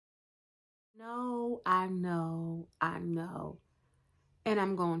No, I know. And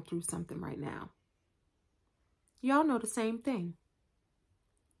I'm going through something right now. Y'all know the same thing.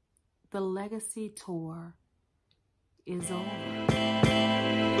 The Legacy Tour is over.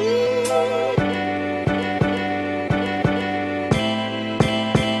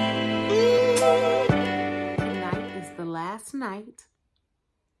 Tonight is the last night.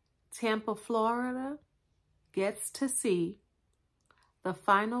 Tampa, Florida gets to see the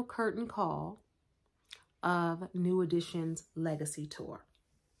final curtain call of New Edition's Legacy Tour.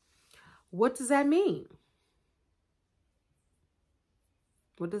 What does that mean?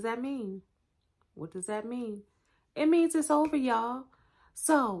 What does that mean? What does that mean? It means it's over, y'all.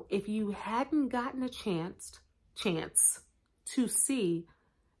 So if you hadn't gotten a chance to see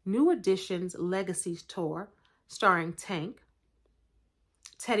New Edition's Legacy Tour starring Tank,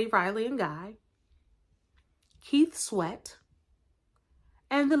 Teddy Riley and Guy, Keith Sweat,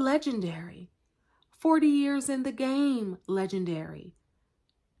 and the legendary 40 years in the game legendary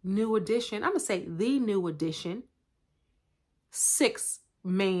New Edition, I'm going to say the New Edition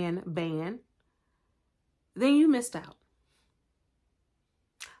 6-man band, then you missed out.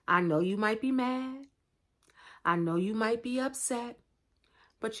 I know you might be mad. I know you might be upset,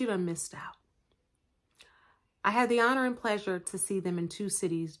 but you done missed out. I had the honor and pleasure to see them in 2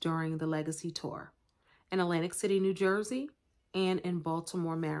 cities during the Legacy Tour, in Atlantic City, New Jersey, and in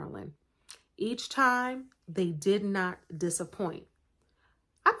Baltimore, Maryland. Each time, they did not disappoint.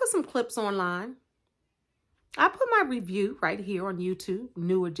 I put some clips online. I put my review right here on YouTube,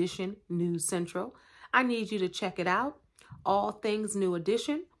 New Edition News Central. I need you to check it out. All things New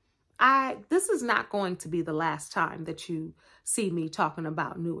Edition. This is not going to be the last time that you see me talking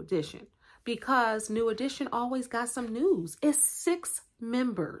about New Edition, because New Edition always got some news. It's 6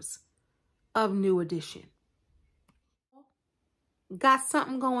 members of New Edition. Got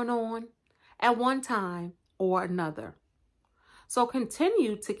something going on at one time or another. So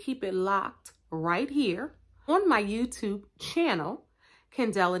continue to keep it locked right here on my YouTube channel,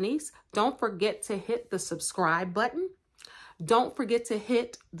 Kendéll Lenice. Don't forget to hit the subscribe button. Don't forget to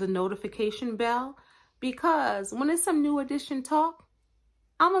hit the notification bell, because when it's some New Edition talk,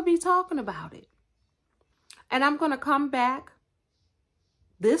 I'm going to be talking about it. And I'm going to come back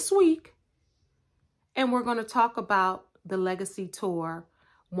this week and we're going to talk about the Legacy Tour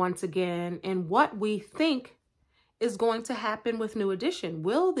once again and what we think is going to happen with New Edition.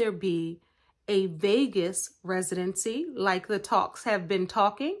 Will there be a Vegas residency like the talks have been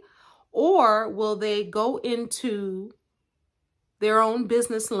talking, or will they go into their own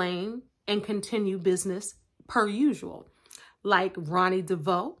business lane and continue business per usual, like Ronnie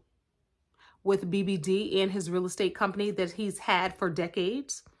DeVoe with BBD and his real estate company that he's had for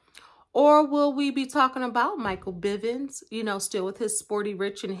decades? Or will we be talking about Michael Bivins, still with his Sporty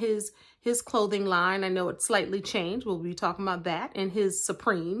Rich and his clothing line? I know it's slightly changed. We'll be talking about that, and his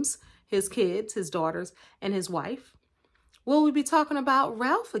Supremes, his kids, his daughters, and his wife. Will we be talking about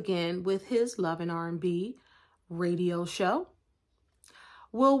Ralph again with his Love and R&B radio show?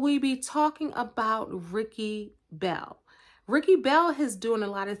 Will we be talking about Ricky Bell? Ricky Bell is doing a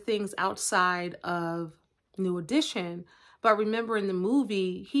lot of things outside of New Edition, but remember in the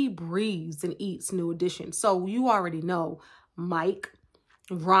movie, he breathes and eats New Edition. So you already know Mike,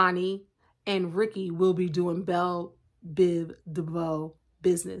 Ronnie, and Ricky will be doing Bell, Biv, DeVoe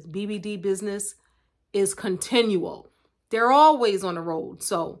business. BBD business is continual. They're always on the road.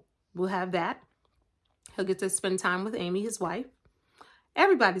 So we'll have that. He'll get to spend time with Amy, his wife.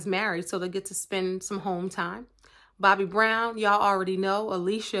 Everybody's married, so they'll get to spend some home time. Bobby Brown, y'all already know.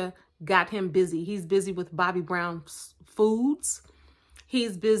 Alicia got him busy. He's busy with Bobby Brown's Foods.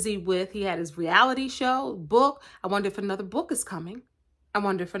 He's busy with, he had his reality show, book. I wonder if another book is coming. I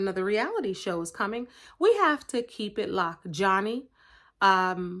wonder if another reality show is coming. We have to keep it locked. Johnny,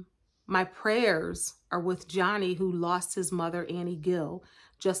 my prayers are with Johnny, who lost his mother, Annie Gill,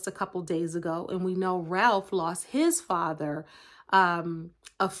 just a couple days ago. And we know Ralph lost his father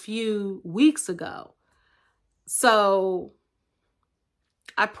a few weeks ago. So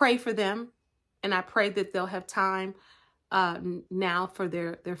I pray for them, and I pray that they'll have time now for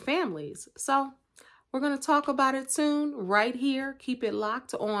their families. So we're going to talk about it soon right here. Keep it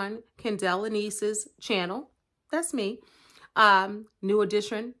locked on Kendéll Lenice's channel. That's me. New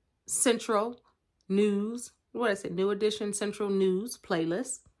Edition Central News. What did I say? New Edition Central News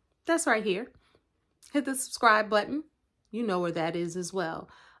playlist. That's right here. Hit the subscribe button. You know where that is as well.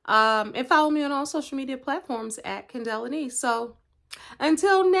 And follow me on all social media platforms at Kendéll Lenice. So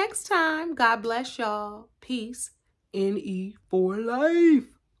until next time, God bless y'all. Peace. NE for life.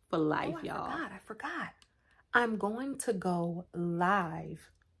 For life, y'all. I forgot. I'm going to go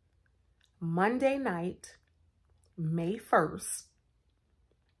live Monday night, May 1st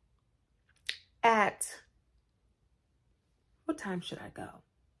at, what time should I go?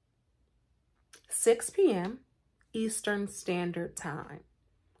 6 p.m. Eastern Standard Time.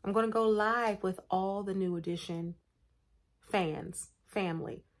 I'm going to go live with all the New Edition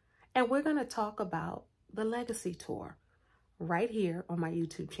family, and we're going to talk about the Legacy Tour right here on my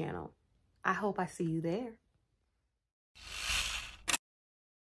YouTube channel. I hope I see you there.